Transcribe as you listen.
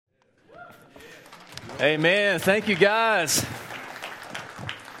Amen. Thank you, guys.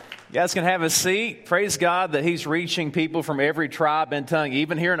 You guys can have a seat. Praise God that He's reaching people from every tribe and tongue,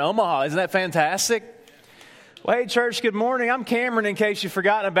 even here in Omaha. Isn't that fantastic? Well, hey, church, good morning. I'm Cameron, in case you've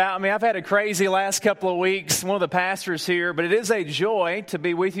forgotten about me. I've had a crazy last couple of weeks, one of the pastors here, but it is a joy to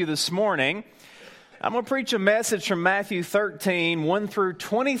be with you this morning. I'm going to preach a message from Matthew 13, 1 through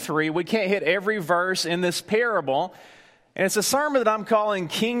 23. We can't hit every verse in this parable, and it's a sermon that I'm calling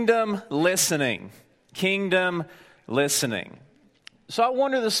Kingdom Listening. Kingdom Listening. So I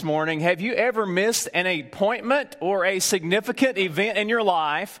wonder this morning, have you ever missed an appointment or a significant event in your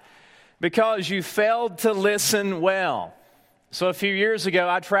life because you failed to listen well? So a few years ago,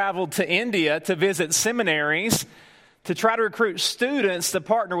 I traveled to India to visit seminaries to try to recruit students to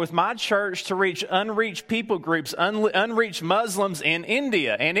partner with my church to reach unreached people groups, unreached Muslims in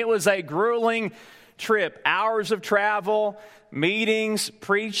India. And it was a grueling trip, hours of travel, meetings,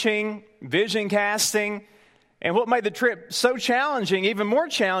 preaching, vision casting. And what made the trip so challenging, even more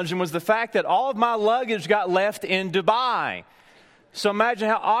challenging, was the fact that all of my luggage got left in Dubai. So imagine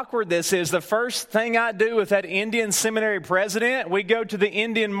how awkward this is. The first thing I do with that Indian seminary president, we go to the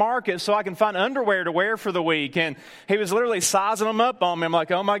Indian market so I can find underwear to wear for the week. And he was literally sizing them up on me. I'm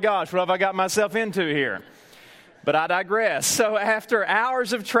like, oh my gosh, what have I got myself into here? But I digress. So after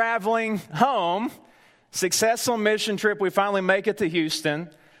hours of traveling home, successful mission trip, we finally make it to Houston.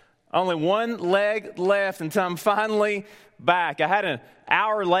 Only one leg left until I'm finally back. I had an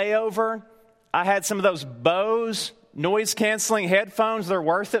hour layover. I had some of those Bose noise-canceling headphones. They're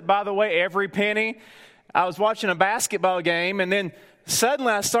worth it, by the way, every penny. I was watching a basketball game, and then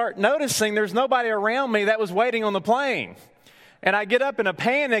suddenly I start noticing there's nobody around me that was waiting on the plane. And I get up in a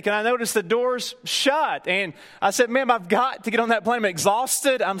panic, and I notice the doors shut. And I said, ma'am, I've got to get on that plane. I'm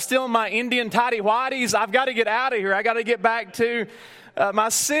exhausted. I'm still in my Indian tighty-whities. I've got to get out of here. I got to get back to my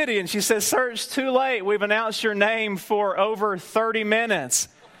city. And she says, sir, it's too late. We've announced your name for over 30 minutes.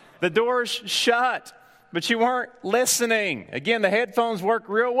 The doors shut, but you weren't listening. Again, the headphones work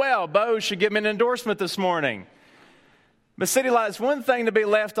real well. Bose should give me an endorsement this morning. But City Light, it's one thing to be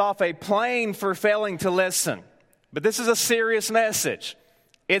left off a plane for failing to listen. But this is a serious message.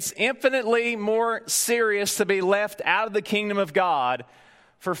 It's infinitely more serious to be left out of the kingdom of God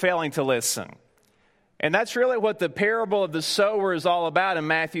for failing to listen. And that's really what the parable of the sower is all about in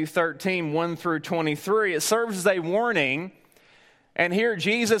Matthew 13, 1 through 23. It serves as a warning. And here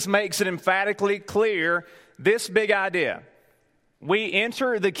Jesus makes it emphatically clear, this big idea. We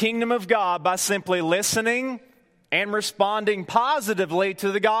enter the kingdom of God by simply listening and responding positively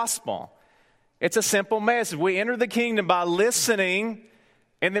to the gospel. It's a simple message. We enter the kingdom by listening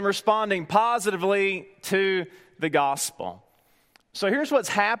and then responding positively to the gospel. So here's what's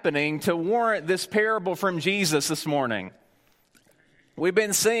happening to warrant this parable from Jesus this morning. We've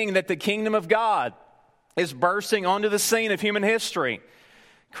been seeing that the kingdom of God is bursting onto the scene of human history.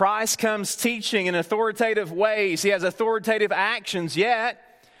 Christ comes teaching in authoritative ways. He has authoritative actions,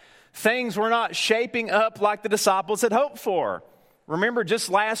 yet things were not shaping up like the disciples had hoped for. Remember, just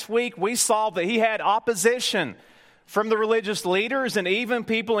last week, we saw that he had opposition from the religious leaders and even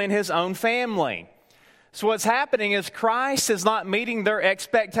people in his own family. So what's happening is Christ is not meeting their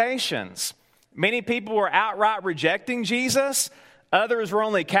expectations. Many people were outright rejecting Jesus. Others were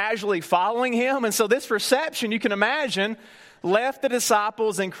only casually following him. And so this reception, you can imagine, left the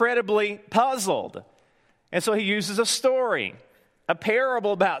disciples incredibly puzzled. And so he uses a story, a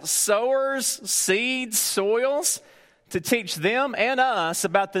parable about sowers, seeds, soils, to teach them and us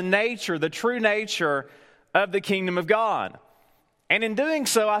about the nature, the true nature of the kingdom of God. And in doing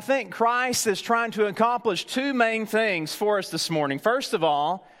so, I think Christ is trying to accomplish two main things for us this morning. First of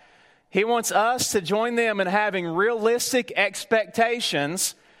all, he wants us to join them in having realistic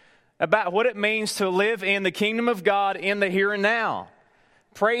expectations about what it means to live in the kingdom of God in the here and now.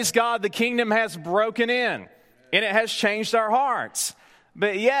 Praise God, the kingdom has broken in, and it has changed our hearts.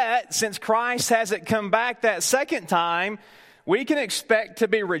 But yet, since Christ hasn't come back that second time, we can expect to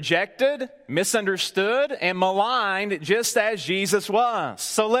be rejected, misunderstood, and maligned just as Jesus was.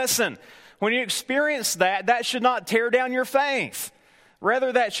 So listen, when you experience that, that should not tear down your faith.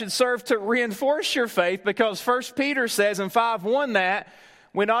 Rather, that should serve to reinforce your faith, because 1 Peter says in 5:1 that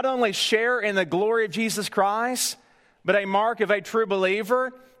we not only share in the glory of Jesus Christ, but a mark of a true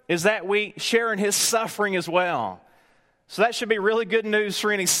believer is that we share in his suffering as well. So that should be really good news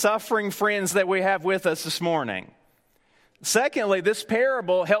for any suffering friends that we have with us this morning. Secondly, this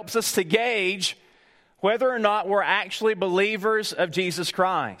parable helps us to gauge whether or not we're actually believers of Jesus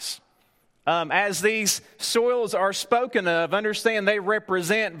Christ. As these soils are spoken of, understand they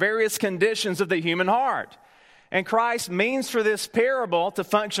represent various conditions of the human heart. And Christ means for this parable to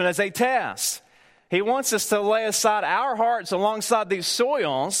function as a test. He wants us to lay aside our hearts alongside these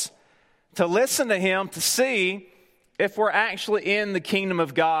soils to listen to Him to see if we're actually in the kingdom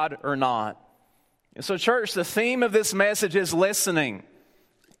of God or not. And so, church, the theme of this message is listening.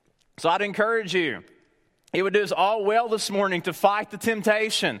 So I'd encourage you, it would do us all well this morning to fight the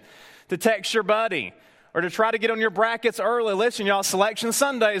temptation to text your buddy or to try to get on your brackets early. Listen, y'all, Selection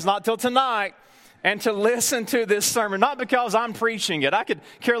Sunday is not till tonight. And to listen to this sermon, not because I'm preaching it. I could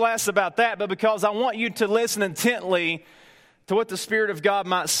care less about that, but because I want you to listen intently to what the Spirit of God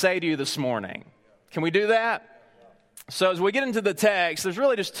might say to you this morning. Can we do that? So as we get into the text, there's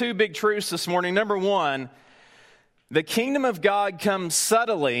really just two big truths this morning. Number one, the kingdom of God comes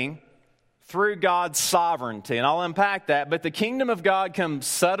subtly through God's sovereignty. And I'll unpack that. But the kingdom of God comes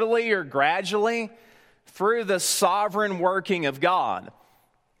subtly or gradually through the sovereign working of God.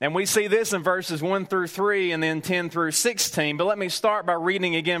 And we see this in verses 1 through 3 and then 10 through 16. But let me start by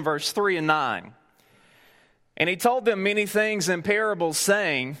reading again verse 3 and 9. And he told them many things in parables,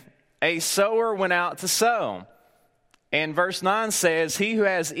 saying, a sower went out to sow. And verse 9 says, he who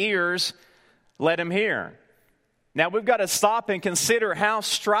has ears, let him hear. Now we've got to stop and consider how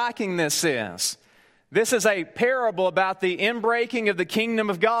striking this is. This is a parable about the inbreaking of the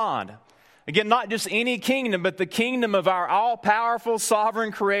kingdom of God. Again, not just any kingdom, but the kingdom of our all-powerful,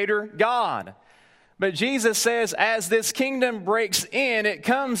 sovereign Creator, God. But Jesus says, as this kingdom breaks in, it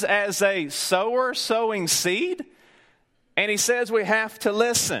comes as a sower sowing seed. And He says we have to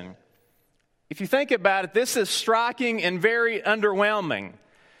listen. If you think about it, this is striking and very underwhelming.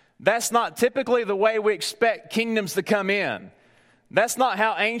 That's not typically the way we expect kingdoms to come in. That's not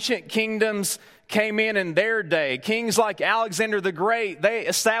how ancient kingdoms came in their day. Kings like Alexander the Great, they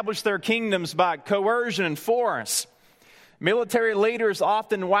established their kingdoms by coercion and force. Military leaders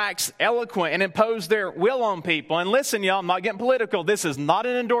often wax eloquent and impose their will on people. And listen, y'all, I'm not getting political. This is not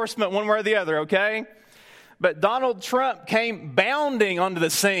an endorsement one way or the other, okay? But Donald Trump came bounding onto the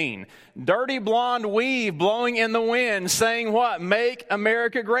scene. Dirty blonde weave blowing in the wind, saying what? Make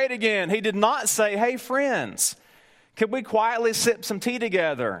America great again. He did not say, hey, friends, could we quietly sip some tea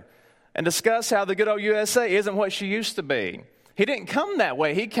together and discuss how the good old USA isn't what she used to be? He didn't come that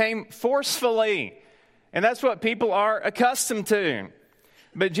way. He came forcefully. And that's what people are accustomed to.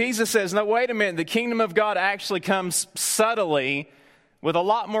 But Jesus says, no, wait a minute. The kingdom of God actually comes subtly with a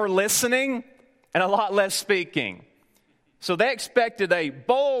lot more listening and a lot less speaking. So they expected a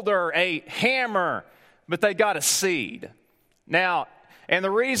boulder, a hammer, but they got a seed. Now, and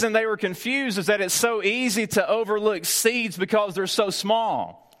the reason they were confused is that it's so easy to overlook seeds because they're so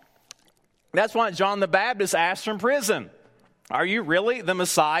small. That's why John the Baptist asked from prison, are you really the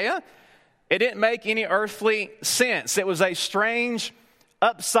Messiah? It didn't make any earthly sense. It was a strange,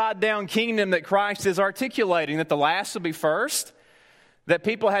 upside-down kingdom that Christ is articulating, that the last will be first, that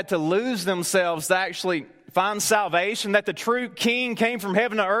people had to lose themselves to actually find salvation, that the true king came from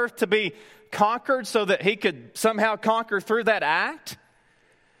heaven to earth to be conquered so that he could somehow conquer through that act.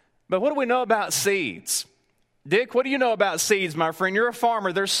 But what do we know about seeds? Dick, what do you know about seeds, my friend? You're a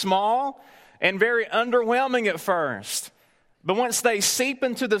farmer. They're small and very underwhelming at first. But once they seep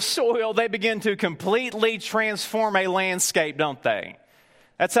into the soil, they begin to completely transform a landscape, don't they?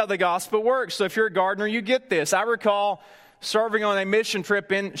 That's how the gospel works. So if you're a gardener, you get this. I recall serving on a mission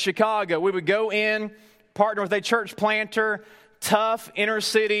trip in Chicago. We would go in, partner with a church planter, tough inner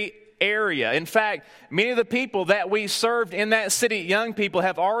city area. In fact, many of the people that we served in that city, young people,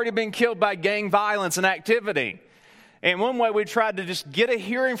 have already been killed by gang violence and activity. And one way we tried to just get a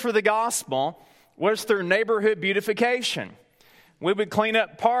hearing for the gospel was through neighborhood beautification. We would clean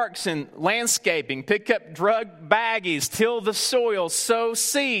up parks and landscaping, pick up drug baggies, till the soil, sow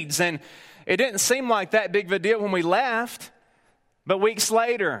seeds. And it didn't seem like that big of a deal when we left. But weeks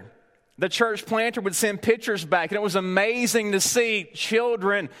later, the church planter would send pictures back. And it was amazing to see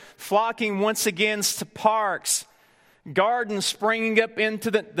children flocking once again to parks, gardens springing up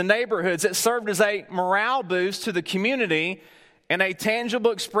into the neighborhoods. It served as a morale boost to the community and a tangible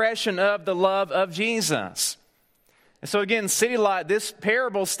expression of the love of Jesus. And so again, City Light, this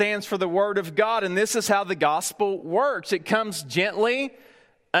parable stands for the Word of God, and this is how the gospel works. It comes gently,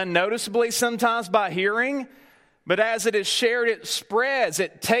 unnoticeably, sometimes by hearing, but as it is shared, it spreads.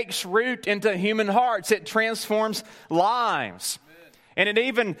 It takes root into human hearts. It transforms lives. And it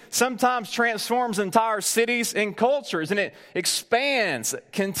even sometimes transforms entire cities and cultures, and it expands,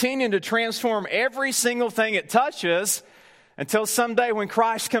 continuing to transform every single thing it touches until someday when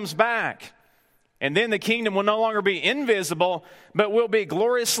Christ comes back. And then the kingdom will no longer be invisible, but will be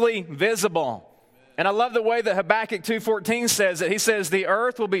gloriously visible. And I love the way that Habakkuk 2:14 says it. He says, the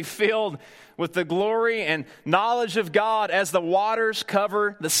earth will be filled with the glory and knowledge of God as the waters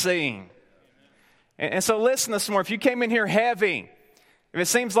cover the sea. And so listen this morning. If you came in here heavy, if it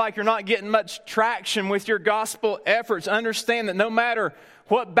seems like you're not getting much traction with your gospel efforts, understand that no matter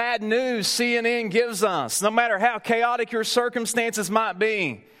what bad news CNN gives us, no matter how chaotic your circumstances might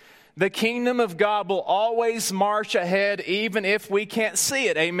be, the kingdom of God will always march ahead even if we can't see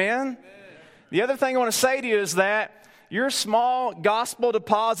it. Amen? The other thing I want to say to you is that your small gospel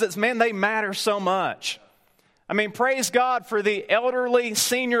deposits, man, they matter so much. I mean, praise God for the elderly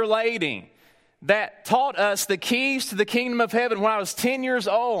senior lady that taught us the keys to the kingdom of heaven when I was 10 years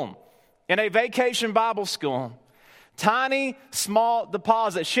old in a vacation Bible school. Tiny, small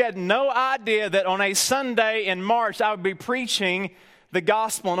deposit. She had no idea that on a Sunday in March I would be preaching the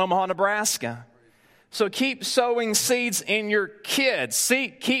gospel in Omaha, Nebraska. So keep sowing seeds in your kids.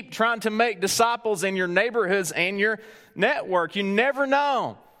 Keep trying to make disciples in your neighborhoods and your network. You never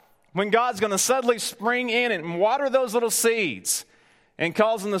know when God's going to suddenly spring in and water those little seeds and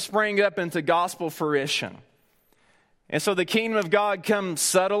cause them to spring up into gospel fruition. And so the kingdom of God comes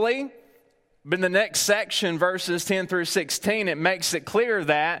subtly. But in the next section, verses 10 through 16, it makes it clear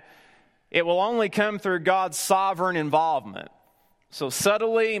that it will only come through God's sovereign involvement. So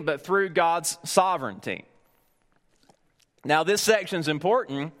subtly, but through God's sovereignty. Now, this section is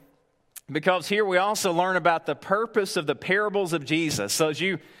important because here we also learn about the purpose of the parables of Jesus. So as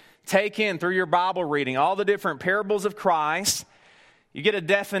you take in through your Bible reading all the different parables of Christ, you get a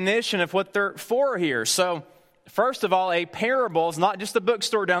definition of what they're for here. So, first of all, a parable is not just a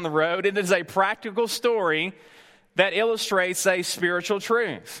bookstore down the road. It is a practical story that illustrates a spiritual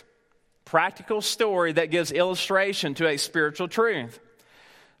truth. Practical story that gives illustration to a spiritual truth.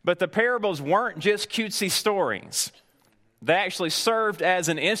 But the parables weren't just cutesy stories. They actually served as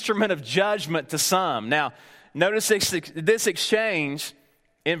an instrument of judgment to some. Now, notice this exchange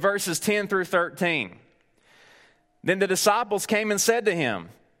in verses 10 through 13. Then the disciples came and said to him,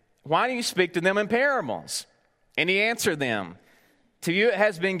 "Why do you speak to them in parables?" And he answered them, "To you it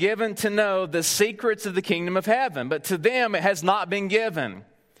has been given to know the secrets of the kingdom of heaven, but to them it has not been given.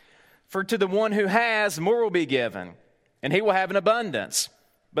 For to the one who has, more will be given, and he will have an abundance.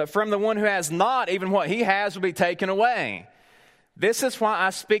 But from the one who has not, even what he has will be taken away. This is why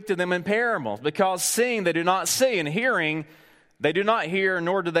I speak to them in parables, because seeing they do not see, and hearing they do not hear,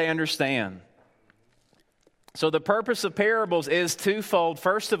 nor do they understand." So the purpose of parables is twofold.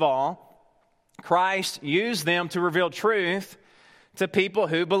 First of all, Christ used them to reveal truth to people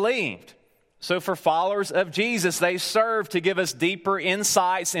who believed. So for followers of Jesus, they serve to give us deeper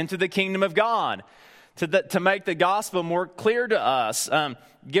insights into the kingdom of God, to make the gospel more clear to us,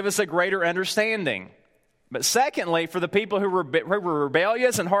 give us a greater understanding. But secondly, for the people who were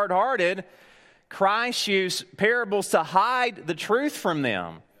rebellious and hard-hearted, Christ used parables to hide the truth from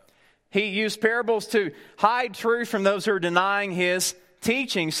them. He used parables to hide truth from those who are denying his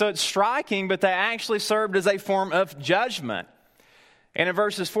teaching. So it's striking, but they actually served as a form of judgment. And in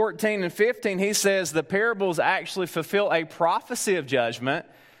verses 14 and 15, he says the parables actually fulfill a prophecy of judgment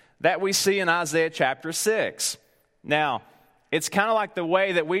that we see in Isaiah chapter 6. Now, it's kind of like the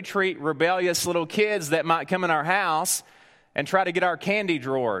way that we treat rebellious little kids that might come in our house and try to get our candy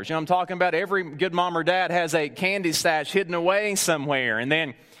drawers. You know what I'm talking about? Every good mom or dad has a candy stash hidden away somewhere. And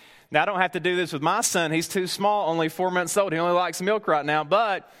then, now I don't have to do this with my son. He's too small, only 4 months old. He only likes milk right now.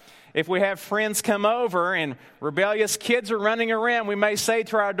 But if we have friends come over and rebellious kids are running around, we may say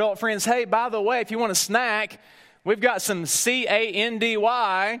to our adult friends, "Hey, by the way, if you want a snack, we've got some candy in the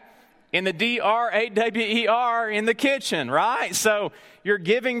drawer in the kitchen," right? So you're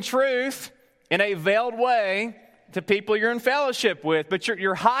giving truth in a veiled way to people you're in fellowship with, but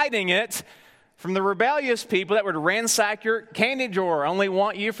you're hiding it from the rebellious people that would ransack your candy drawer, only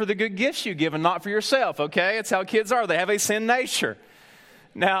want you for the good gifts you give and not for yourself, okay? It's how kids are. They have a sin nature.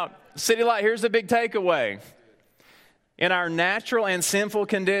 Now, City Light, here's the big takeaway. In our natural and sinful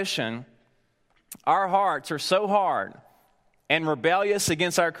condition, our hearts are so hard and rebellious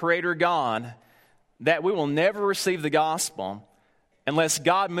against our Creator God that we will never receive the gospel unless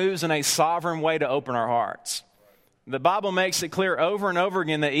God moves in a sovereign way to open our hearts. The Bible makes it clear over and over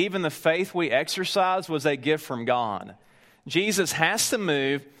again that even the faith we exercise was a gift from God. Jesus has to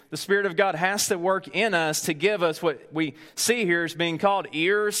move. The Spirit of God has to work in us to give us what we see here as being called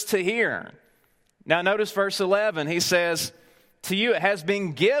ears to hear. Now notice verse 11. He says, "To you it has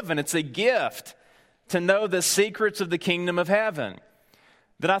been given," it's a gift, "to know the secrets of the kingdom of heaven."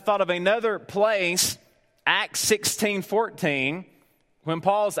 Then I thought of another place, Acts 16:14, when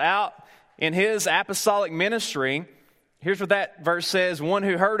Paul's out in his apostolic ministry. Here's what that verse says. "One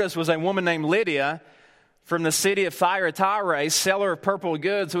who heard us was a woman named Lydia from the city of Thyatira, a seller of purple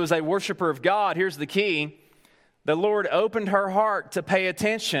goods, who was a worshiper of God." Here's the key. "The Lord opened her heart to pay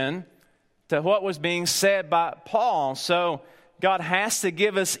attention to what was being said by Paul. So God has to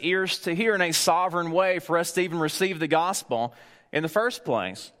give us ears to hear in a sovereign way for us to even receive the gospel in the first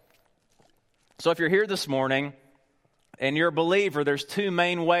place. So if you're here this morning and you're a believer, there's two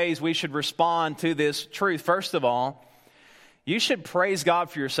main ways we should respond to this truth. First of all, you should praise God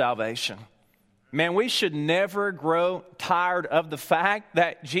for your salvation. Man, we should never grow tired of the fact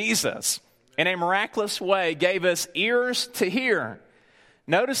that Jesus, in a miraculous way, gave us ears to hear.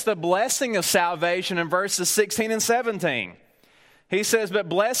 Notice the blessing of salvation in verses 16 and 17. He says, "But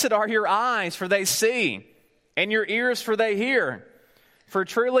blessed are your eyes, for they see, and your ears, for they hear. For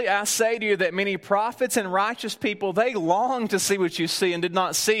truly I say to you that many prophets and righteous people, they long to see what you see and did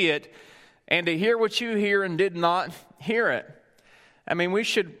not see it, and to hear what you hear and did not hear it." I mean, we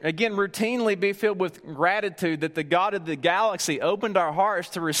should, again, routinely be filled with gratitude that the God of the galaxy opened our hearts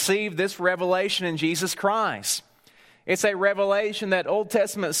to receive this revelation in Jesus Christ. It's a revelation that Old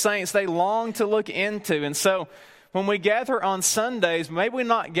Testament saints, they long to look into. And so when we gather on Sundays, may we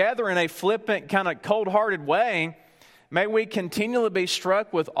not gather in a flippant, kind of cold-hearted way. May we continually be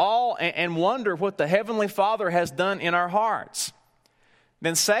struck with awe and wonder what the Heavenly Father has done in our hearts.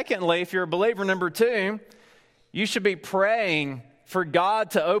 Then secondly, if you're a believer, number two, you should be praying for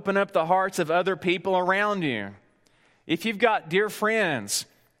God to open up the hearts of other people around you. If you've got dear friends,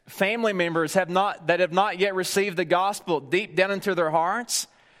 family members that have not yet received the gospel deep down into their hearts,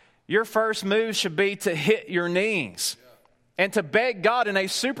 your first move should be to hit your knees and to beg God in a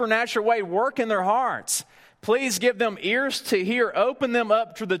supernatural way, work in their hearts. Please give them ears to hear, open them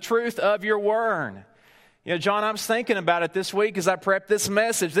up to the truth of your word. You know, John, I was thinking about it this week as I prepped this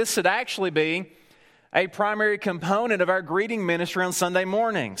message. This should actually be a primary component of our greeting ministry on Sunday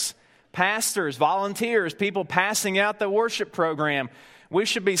mornings. Pastors, volunteers, people passing out the worship program. We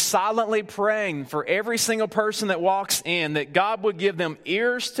should be silently praying for every single person that walks in that God would give them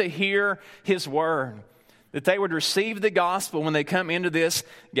ears to hear His word, that they would receive the gospel when they come into this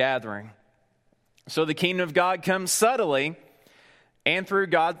gathering. So the kingdom of God comes subtly and through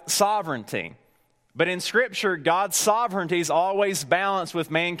God's sovereignty. But in Scripture, God's sovereignty is always balanced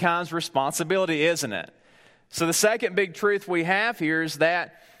with mankind's responsibility, isn't it? So the second big truth we have here is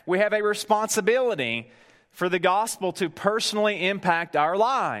that we have a responsibility for the gospel to personally impact our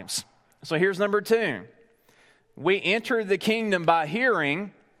lives. So here's number two. We enter the kingdom by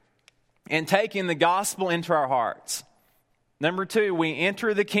hearing and taking the gospel into our hearts. Number two, we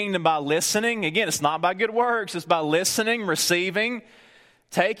enter the kingdom by listening. Again, it's not by good works. It's by listening, receiving,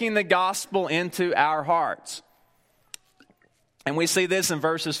 taking the gospel into our hearts. And we see this in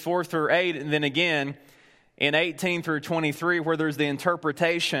verses 4 through 8, and then again in 18 through 23, where there's the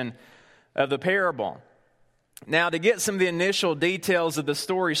interpretation of the parable. Now, to get some of the initial details of the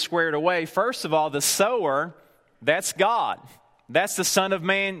story squared away, first of all, the sower, that's God. That's the Son of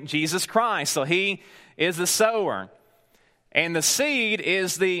Man, Jesus Christ. So He is the sower. And the seed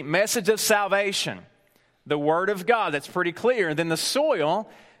is the message of salvation, the Word of God. That's pretty clear. And then the soil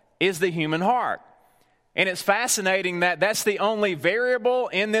is the human heart. And it's fascinating that that's the only variable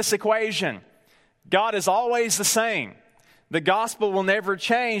in this equation. God is always the same. The gospel will never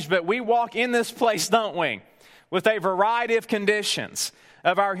change, but we walk in this place, don't we, with a variety of conditions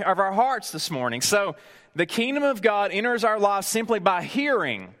of our hearts this morning. So the kingdom of God enters our lives simply by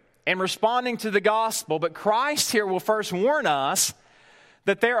hearing and responding to the gospel. But Christ here will first warn us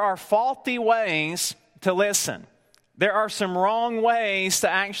that there are faulty ways to listen. There are some wrong ways to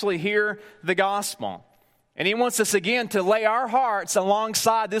actually hear the gospel. And He wants us again to lay our hearts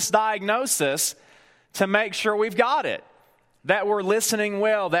alongside this diagnosis to make sure we've got it, that we're listening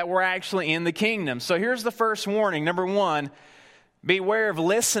well, that we're actually in the kingdom. So here's the first warning. Number one, beware of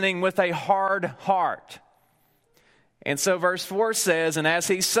listening with a hard heart. And so verse 4 says, "And as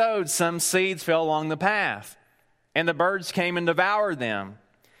he sowed, some seeds fell along the path, and the birds came and devoured them."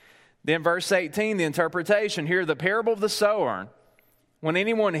 Then verse 18, the interpretation here, the parable of the sower. "When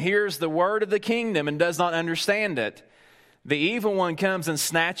anyone hears the word of the kingdom and does not understand it, the evil one comes and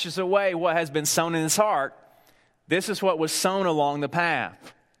snatches away what has been sown in his heart. This is what was sown along the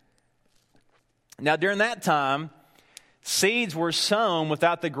path." Now during that time, seeds were sown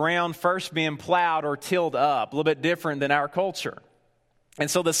without the ground first being plowed or tilled up, a little bit different than our culture.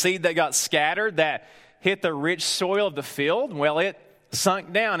 And so the seed that got scattered, that hit the rich soil of the field, well, it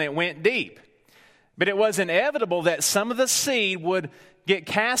sunk down, it went deep. But it was inevitable that some of the seed would get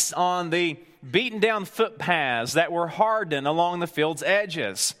cast on the beaten down footpaths that were hardened along the field's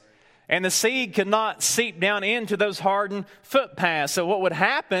edges. And the seed could not seep down into those hardened footpaths. So what would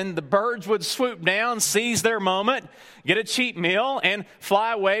happen, the birds would swoop down, seize their moment, get a cheap meal, and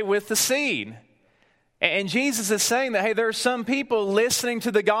fly away with the seed. And Jesus is saying that, hey, there are some people listening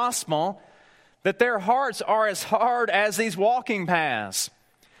to the gospel, that their hearts are as hard as these walking paths.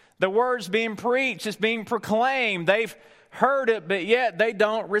 The word's being preached, it's being proclaimed. They've heard it, but yet they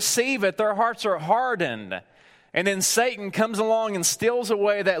don't receive it. Their hearts are hardened. And then Satan comes along and steals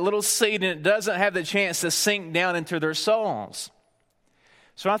away that little seed, and it doesn't have the chance to sink down into their souls.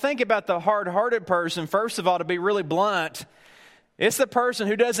 So when I think about the hard-hearted person, first of all, to be really blunt, it's the person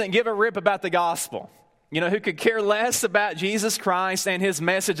who doesn't give a rip about the gospel. Who could care less about Jesus Christ and his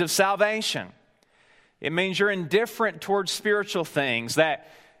message of salvation. It means you're indifferent towards spiritual things, that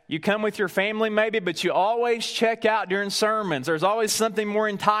you come with your family maybe, but you always check out during sermons. There's always something more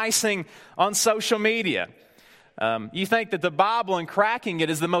enticing on social media. You think that the Bible and cracking it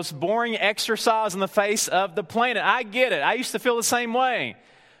is the most boring exercise on the face of the planet. I get it. I used to feel the same way.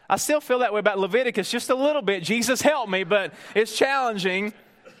 I still feel that way about Leviticus just a little bit. Jesus help me, but it's challenging.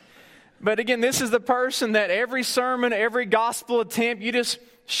 But again, this is the person that every sermon, every gospel attempt, you just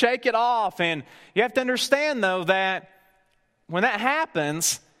shake it off. And you have to understand, though, that when that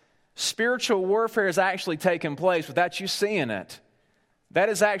happens, spiritual warfare is actually taking place without you seeing it. That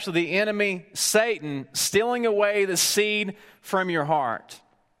is actually the enemy, Satan, stealing away the seed from your heart.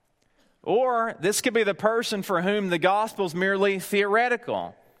 Or this could be the person for whom the gospel is merely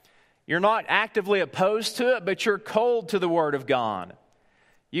theoretical. You're not actively opposed to it, but you're cold to the Word of God.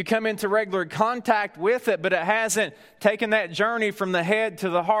 You come into regular contact with it, but it hasn't taken that journey from the head to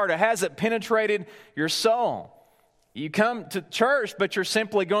the heart. It hasn't penetrated your soul. You come to church, but you're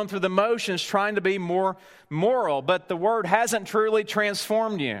simply going through the motions trying to be more moral, but the Word hasn't truly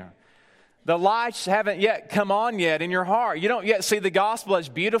transformed you. The lights haven't yet come on yet in your heart. You don't yet see the gospel as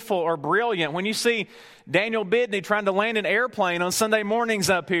beautiful or brilliant. When you see Daniel Bidney trying to land an airplane on Sunday mornings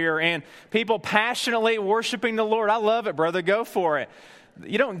up here and people passionately worshiping the Lord, I love it, brother, go for it.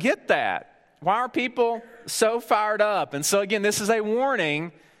 You don't get that. Why are people so fired up? And so again, this is a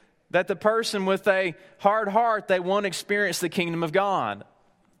warning that the person with a hard heart, they won't experience the kingdom of God.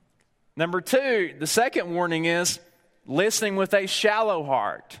 Number two, the second warning is listening with a shallow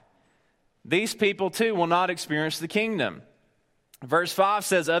heart. These people too will not experience the kingdom. Verse 5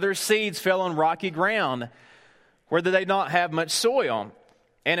 says, other seeds fell on rocky ground where they did not have much soil,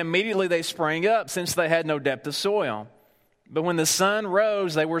 and immediately they sprang up since they had no depth of soil. But when the sun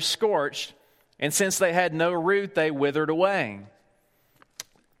rose, they were scorched, and since they had no root, they withered away.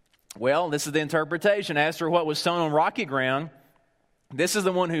 Well, this is the interpretation. As for what was sown on rocky ground, this is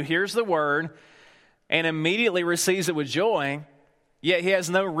the one who hears the word and immediately receives it with joy, yet he has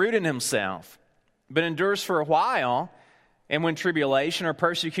no root in himself, but endures for a while, and when tribulation or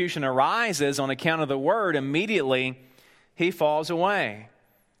persecution arises on account of the word, immediately he falls away.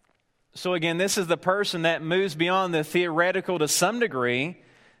 So again, this is the person that moves beyond the theoretical to some degree.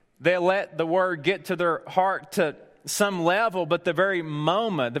 They let the word get to their heart to some level, but the very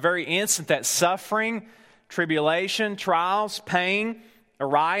moment, the very instant that suffering, tribulation, trials, pain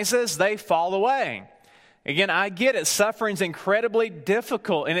arises, they fall away. Again, I get it. Suffering's incredibly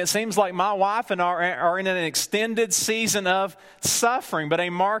difficult, and it seems like my wife and I are in an extended season of suffering. But a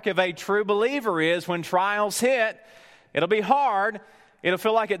mark of a true believer is when trials hit, it'll be hard. It'll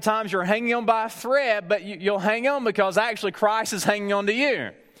feel like at times you're hanging on by a thread, but you'll hang on because actually Christ is hanging on to you.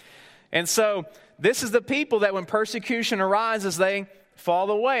 And so this is the people that when persecution arises, they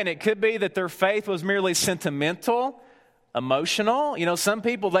fall away. And it could be that their faith was merely sentimental, emotional. Some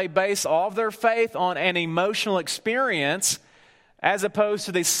people, they base all of their faith on an emotional experience as opposed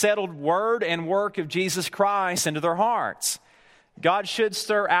to the settled word and work of Jesus Christ into their hearts. God should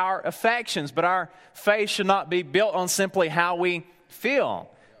stir our affections, but our faith should not be built on simply how we feel.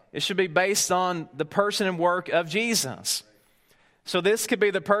 It should be based on the person and work of Jesus. So this could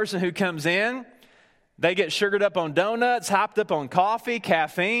be the person who comes in, they get sugared up on donuts, hopped up on coffee,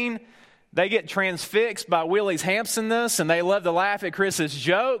 caffeine. They get transfixed by Willie's handsomeness, and they love to laugh at Chris's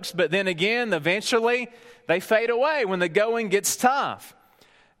jokes. But then again, eventually, they fade away when the going gets tough.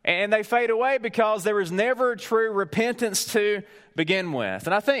 And they fade away because there was never true repentance to begin with.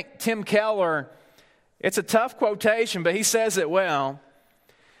 And I think Tim Keller, it's a tough quotation, but he says it well.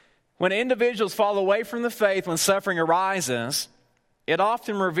 When individuals fall away from the faith when suffering arises, it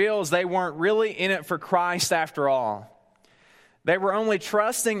often reveals they weren't really in it for Christ after all. They were only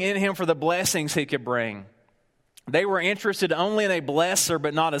trusting in Him for the blessings He could bring. They were interested only in a blesser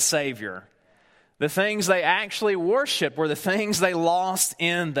but not a Savior. The things they actually worshiped were the things they lost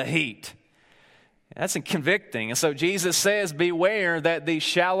in the heat. That's convicting. And so Jesus says, beware that the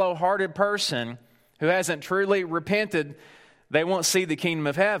shallow-hearted person who hasn't truly repented, they won't see the kingdom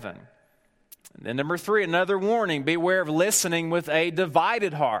of heaven. And then number 3, another warning, beware of listening with a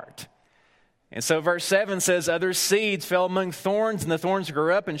divided heart. And so verse 7 says, other seeds fell among thorns, and the thorns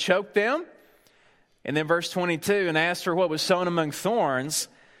grew up and choked them. And then verse 22, and asked her what was sown among thorns.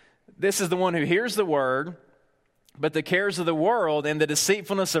 This is the one who hears the word, but the cares of the world and the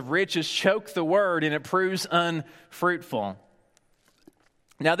deceitfulness of riches choke the word, and it proves unfruitful.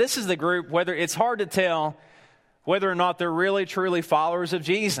 Now, this is the group, whether it's hard to tell whether or not they're really, truly followers of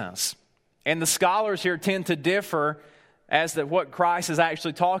Jesus. And the scholars here tend to differ as to what Christ is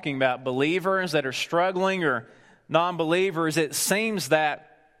actually talking about. Believers that are struggling or non-believers, it seems that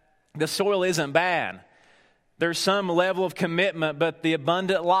the soil isn't bad. There's some level of commitment, but the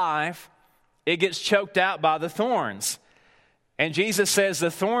abundant life, it gets choked out by the thorns. And Jesus says the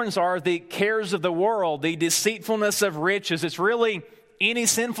thorns are the cares of the world, the deceitfulness of riches. It's really any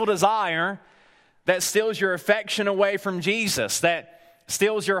sinful desire that steals your affection away from Jesus, that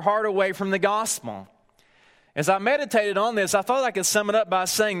steals your heart away from the gospel. As I meditated on this, I thought I could sum it up by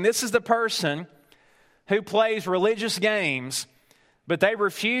saying this is the person who plays religious games, but they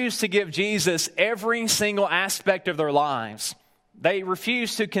refuse to give Jesus every single aspect of their lives. They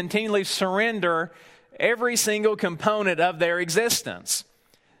refuse to continually surrender every single component of their existence.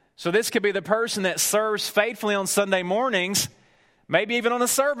 So this could be the person that serves faithfully on Sunday mornings, maybe even on a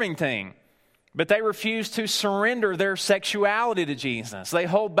serving team, but they refuse to surrender their sexuality to Jesus. They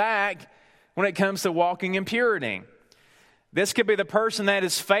hold back when it comes to walking in purity. This could be the person that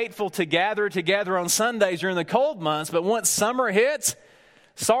is faithful to gather together on Sundays during the cold months, but once summer hits,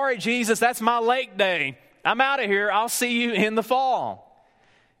 sorry, Jesus, that's my lake day. I'm out of here. I'll see you in the fall.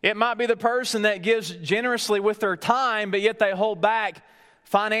 It might be the person that gives generously with their time, but yet they hold back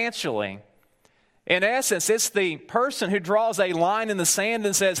financially. In essence, it's the person who draws a line in the sand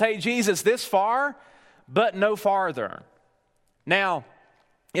and says, hey, Jesus, this far, but no farther. Now,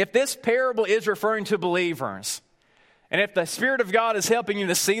 if this parable is referring to believers, and if the Spirit of God is helping you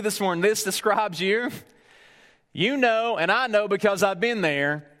to see this morning, this describes you, you know, and I know because I've been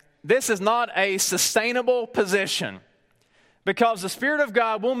there, this is not a sustainable position, because the Spirit of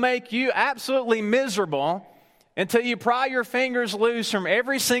God will make you absolutely miserable until you pry your fingers loose from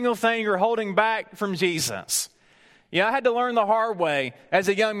every single thing you're holding back from Jesus. You know, I had to learn the hard way as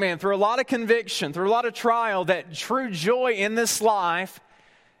a young man, through a lot of conviction, through a lot of trial, that true joy in this life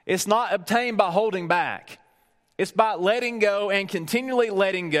is not obtained by holding back. It's by letting go and continually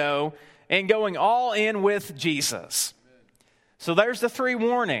letting go and going all in with Jesus. So there's the three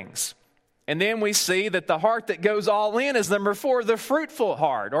warnings. And then we see that the heart that goes all in is number 4, the fruitful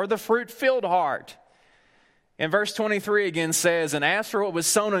heart, or the fruit-filled heart. And verse 23 again says, and as for what was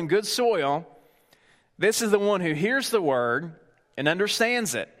sown on good soil, this is the one who hears the word and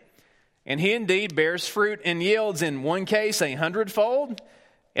understands it. And he indeed bears fruit and yields in one case 100-fold,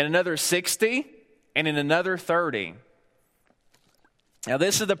 in another 60, and in another 30. Now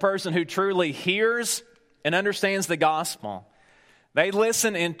this is the person who truly hears and understands the gospel. They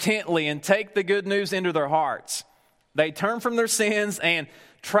listen intently and take the good news into their hearts. They turn from their sins and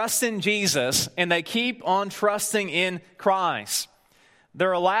trust in Jesus, and they keep on trusting in Christ.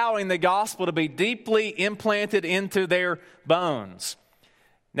 They're allowing the gospel to be deeply implanted into their bones.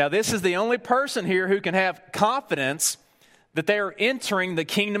 Now this is the only person here who can have confidence that they are entering the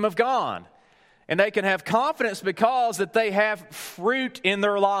kingdom of God. And they can have confidence because that they have fruit in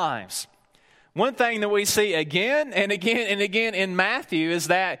their lives. One thing that we see again and again and again in Matthew is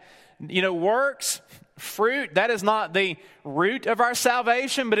that, works, fruit, that is not the root of our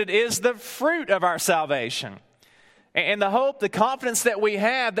salvation, but it is the fruit of our salvation. And the hope, the confidence that we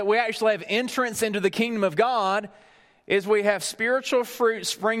have that we actually have entrance into the kingdom of God is we have spiritual fruit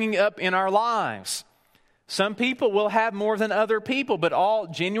springing up in our lives. Some people will have more than other people, but all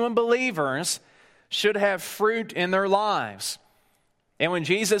genuine believers should have fruit in their lives. And when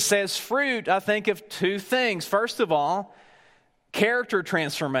Jesus says fruit, I think of two things. First of all, character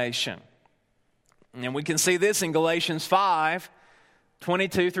transformation. And we can see this in Galatians 5,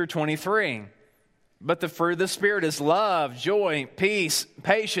 22 through 23. But the fruit of the Spirit is love, joy, peace,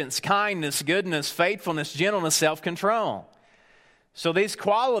 patience, kindness, goodness, faithfulness, gentleness, self-control. So these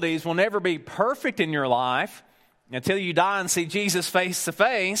qualities will never be perfect in your life until you die and see Jesus face to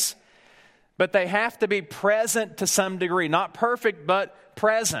face, but they have to be present to some degree. Not perfect, but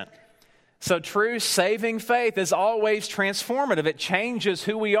present. So true saving faith is always transformative. It changes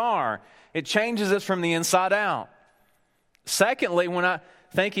who we are. It changes us from the inside out. Secondly, when I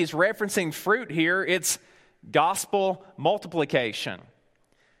think he's referencing fruit here, it's gospel multiplication.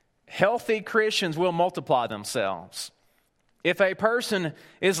 Healthy Christians will multiply themselves. If a person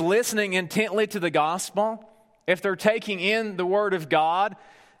is listening intently to the gospel, if they're taking in the word of God,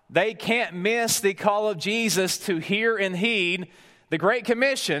 they can't miss the call of Jesus to hear and heed the Great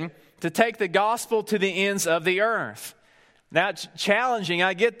Commission to take the gospel to the ends of the earth. Now, it's challenging.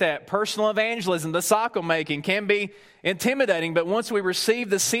 I get that. Personal evangelism, disciple making can be intimidating, but once we receive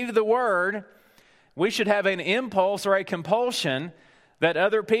the seed of the word, we should have an impulse or a compulsion that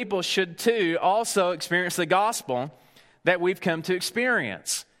other people should too also experience the gospel that we've come to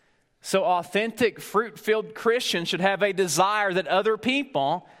experience. So authentic, fruit-filled Christians should have a desire that other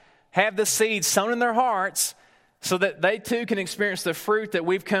people have the seed sown in their hearts so that they too can experience the fruit that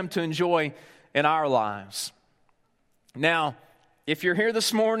we've come to enjoy in our lives. Now, if you're here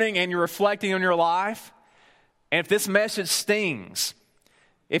this morning and you're reflecting on your life, and if this message stings,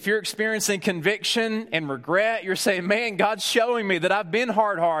 if you're experiencing conviction and regret, you're saying, man, God's showing me that I've been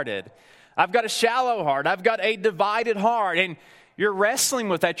hard-hearted. I've got a shallow heart. I've got a divided heart. And you're wrestling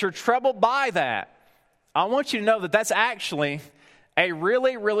with that. You're troubled by that. I want you to know that that's actually a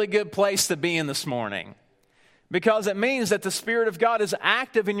really, really good place to be in this morning, because it means that the Spirit of God is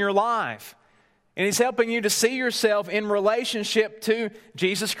active in your life. And He's helping you to see yourself in relationship to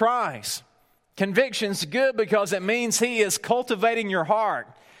Jesus Christ. Conviction's good because it means He is cultivating your heart.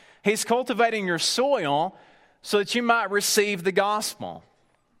 He's cultivating your soil so that you might receive the gospel.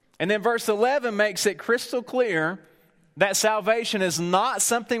 And then verse 11 makes it crystal clear that salvation is not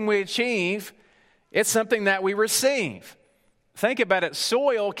something we achieve, it's something that we receive. Think about it.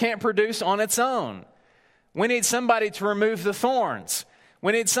 Soil can't produce on its own. We need somebody to remove the thorns.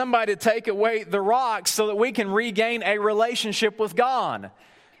 We need somebody to take away the rocks so that we can regain a relationship with God.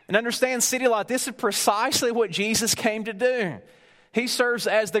 And understand, City Light, this is precisely what Jesus came to do. He serves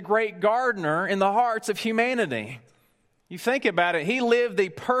as the great gardener in the hearts of humanity. You think about it, He lived the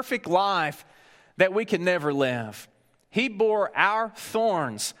perfect life that we could never live. He bore our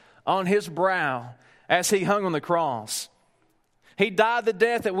thorns on His brow as He hung on the cross. He died the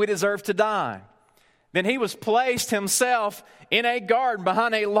death that we deserve to die. Then He was placed Himself in a garden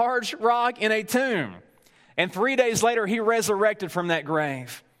behind a large rock in a tomb. And 3 days later, He resurrected from that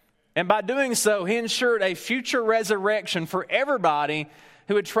grave. And by doing so, He ensured a future resurrection for everybody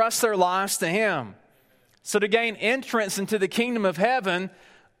who would trust their lives to Him. So to gain entrance into the kingdom of heaven,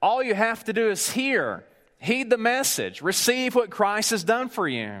 all you have to do is heed the message, receive what Christ has done for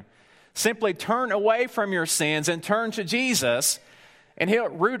you. Simply turn away from your sins and turn to Jesus, and He'll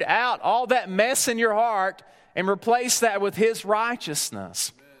root out all that mess in your heart and replace that with His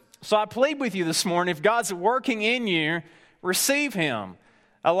righteousness. So I plead with you this morning, if God's working in you, receive Him.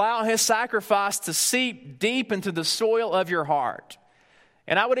 Allow His sacrifice to seep deep into the soil of your heart.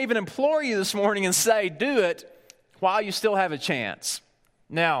 And I would even implore you this morning and say, do it while you still have a chance.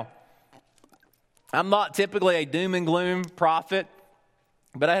 Now, I'm not typically a doom and gloom prophet,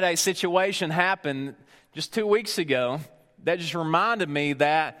 but I had a situation happen just 2 weeks ago that just reminded me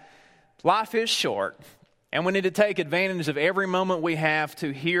that life is short, and we need to take advantage of every moment we have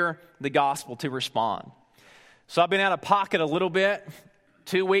to hear the gospel, to respond. So I've been out of pocket a little bit.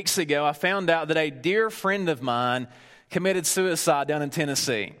 2 weeks ago, I found out that a dear friend of mine committed suicide down in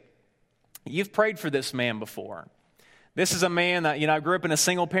Tennessee. You've prayed for this man before. This is a man that, I grew up in a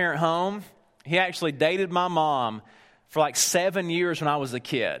single-parent home. He actually dated my mom for like 7 years when I was a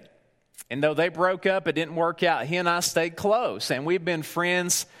kid. And though they broke up, it didn't work out. He and I stayed close, and we've been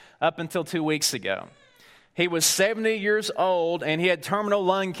friends up until 2 weeks ago. He was 70 years old, and he had terminal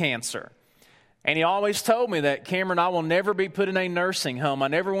lung cancer. And he always told me that, Cameron, I will never be put in a nursing home. I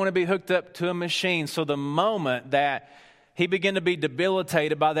never want to be hooked up to a machine. So the moment that he began to be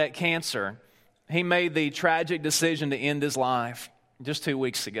debilitated by that cancer, he made the tragic decision to end his life just 2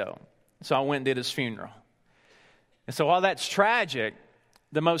 weeks ago. So I went and did his funeral. And so while that's tragic,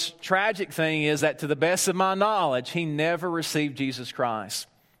 the most tragic thing is that to the best of my knowledge, he never received Jesus Christ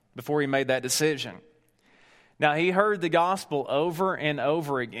before he made that decision. Now, he heard the gospel over and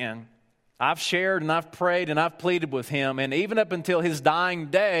over again. I've shared and I've prayed and I've pleaded with him. And even up until his dying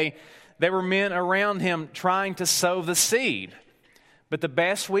day, there were men around him trying to sow the seed. But the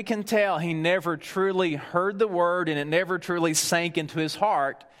best we can tell, he never truly heard the word and it never truly sank into his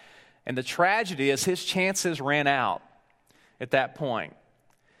heart. And the tragedy is his chances ran out at that point.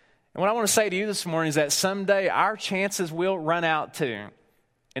 And what I want to say to you this morning is that someday our chances will run out too.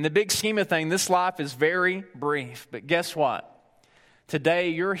 In the big scheme of things, this life is very brief. But guess what? Today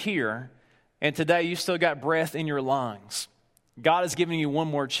you're here, and today you still got breath in your lungs. God is giving you one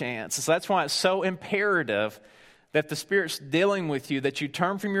more chance. And so that's why it's so imperative that the Spirit's dealing with you, that you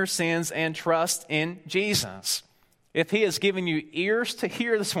turn from your sins and trust in Jesus. If He has given you ears to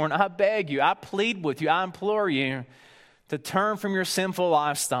hear this morning, I beg you, I plead with you, I implore you to turn from your sinful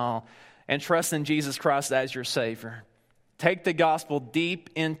lifestyle and trust in Jesus Christ as your Savior. Take the gospel deep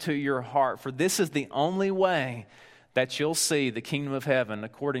into your heart, for this is the only way that you'll see the kingdom of heaven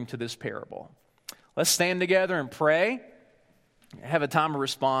according to this parable. Let's stand together and pray, have a time of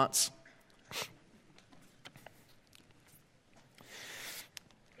response.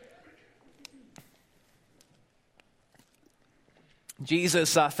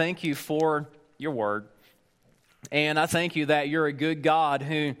 Jesus, I thank you for your word. And I thank you that you're a good God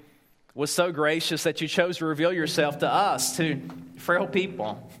who was so gracious that you chose to reveal yourself to us, to frail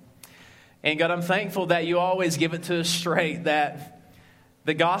people. And God, I'm thankful that you always give it to us straight, that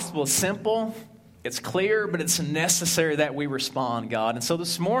the gospel is simple, it's clear, but it's necessary that we respond, God. And so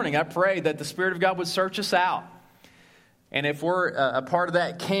this morning, I pray that the Spirit of God would search us out. And if we're a part of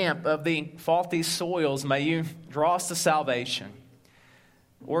that camp of the faulty soils, may you draw us to salvation.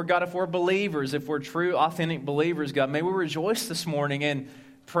 Or God, if we're believers, if we're true, authentic believers, God, may we rejoice this morning and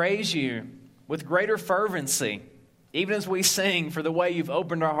praise you with greater fervency, even as we sing, for the way you've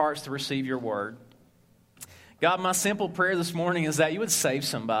opened our hearts to receive your word. God, my simple prayer this morning is that you would save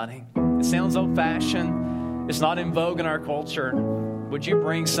somebody. It sounds old-fashioned. It's not in vogue in our culture. Would you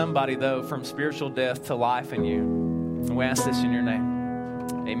bring somebody, though, from spiritual death to life in you? And we ask this in your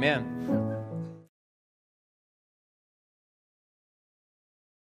name. Amen.